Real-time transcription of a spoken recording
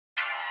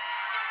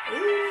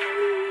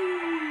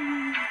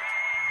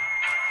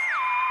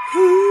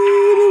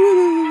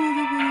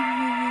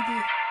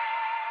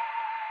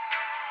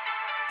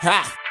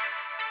Ha!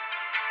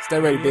 Stay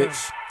ready,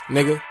 bitch.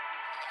 Nigga.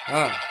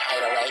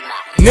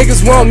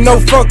 Niggas want no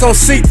fuck on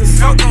Cixx.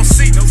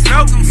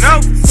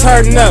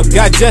 Turn up,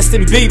 got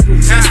Justin Bieber.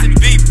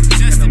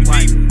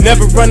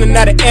 Never running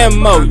out of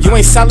ammo. You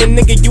ain't solid,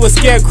 nigga, you a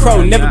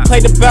scarecrow. Never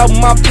played about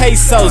my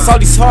pesos. All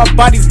these hard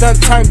bodies done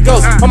turn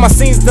ghosts. All my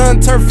scenes done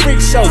turn freak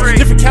shows.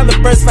 Different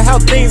calibers for how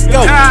things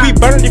go. We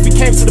burn if you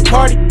came to the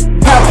party.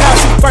 Pow pow,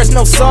 shoot first,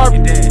 no sorry.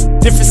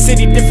 Different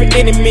city, different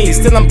enemies.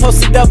 Still I'm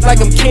posted up like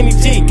I'm Kenny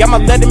G. Got my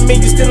letter me,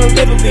 you still in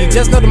Little League.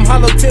 Just know them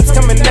hollow tips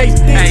coming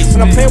HD.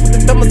 When I'm playing with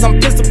the numbers, I'm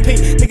Pistol P.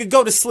 Nigga,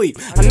 go to sleep.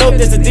 I know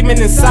there's a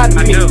demon inside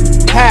of me.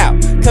 How?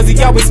 Cause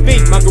he always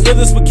speak. My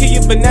gorillas will kill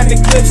you, banana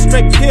clips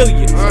straight kill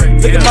you.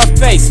 Look at my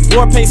face,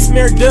 war paint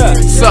smeared up.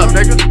 What's up,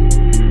 nigga?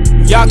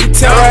 Y'all can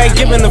tell I ain't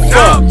giving a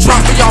fuck.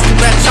 Drop me off in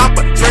that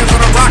chopper, dreams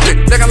on a rocket,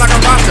 nigga like a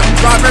rocker.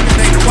 Drive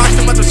everything to watch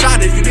too much of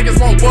shot it. You niggas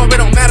won't war, it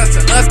don't matter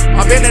to us.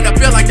 I've been in the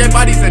field like their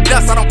bodies in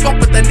dust. I don't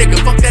fuck with that nigga,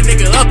 fuck that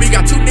nigga up. He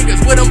got 2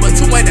 niggas with him, but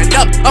 2 ain't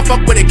enough. I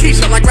fuck with a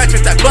Keisha like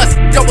ratchets that bust.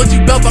 Yo, what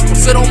you belt buckle,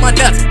 sit on my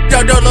nuts.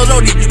 Yo,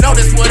 you know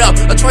this what up.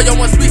 A Troy on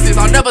one species,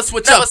 I'll never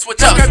switch up.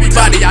 Fuck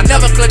everybody, I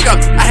never click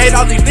up. I hate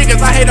all these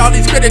niggas, I hate all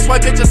these critics.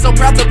 White bitches so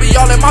proud to be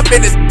all in my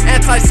business.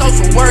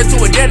 Anti-social, word to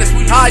a dentist.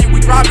 We high, we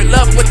driving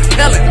love with the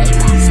killing.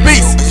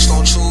 Peace.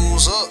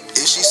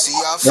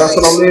 That's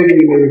what I'm leaving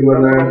you niggas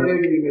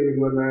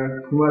with, man.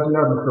 Too much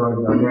nothing stories,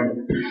 man.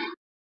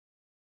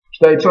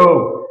 Stay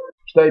tuned.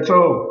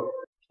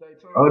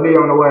 OD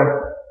on the way.